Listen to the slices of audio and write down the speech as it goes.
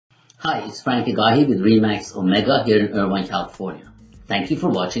Hi, it's Frank Agahi with Remax Omega here in Irvine, California. Thank you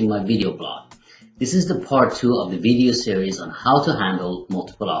for watching my video blog. This is the part 2 of the video series on how to handle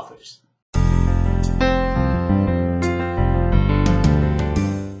multiple offers.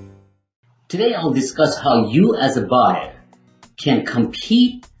 Today I'll discuss how you as a buyer can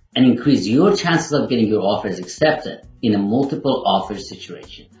compete and increase your chances of getting your offers accepted in a multiple offer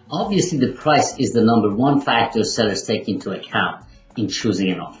situation. Obviously, the price is the number one factor sellers take into account in choosing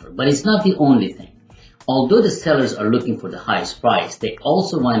an offer, but it's not the only thing. Although the sellers are looking for the highest price, they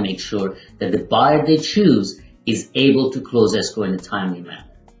also want to make sure that the buyer they choose is able to close escrow in a timely manner.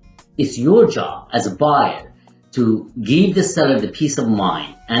 It's your job as a buyer to give the seller the peace of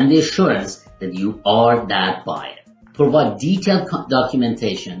mind and the assurance that you are that buyer. Provide detailed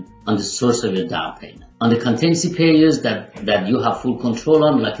documentation on the source of your down payment. On the contingency periods that you have full control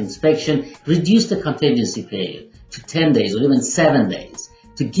on, like inspection, reduce the contingency period to 10 days or even 7 days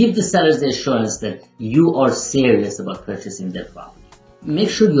to give the sellers the assurance that you are serious about purchasing their property. Make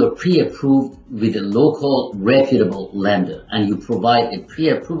sure you are pre-approved with a local reputable lender and you provide a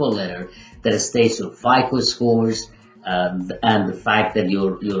pre-approval letter that states your FICO scores and the fact that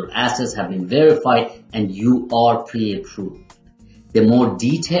your assets have been verified and you are pre-approved. The more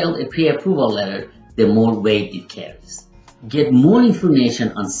detailed a pre-approval letter, the more weight it carries. Get more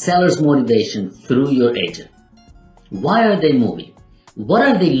information on sellers' motivation through your agent. Why are they moving? What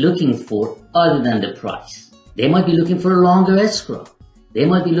are they looking for other than the price? They might be looking for a longer escrow. They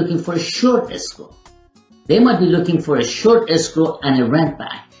might be looking for a short escrow. They might be looking for a short escrow and a rent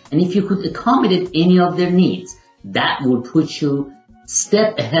back. And if you could accommodate any of their needs, that will put you a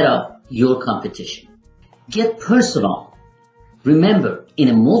step ahead of your competition. Get personal. Remember, in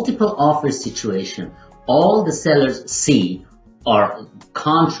a multiple offer situation, all the sellers see are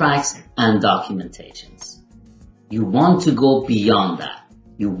contracts and documentations. You want to go beyond that.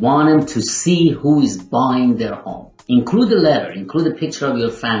 You want them to see who is buying their home. Include a letter, include a picture of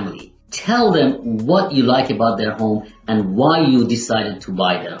your family. Tell them what you like about their home and why you decided to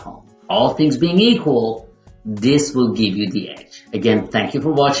buy their home. All things being equal, this will give you the edge. Again, thank you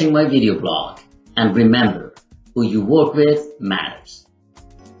for watching my video blog. And remember, who you work with matters.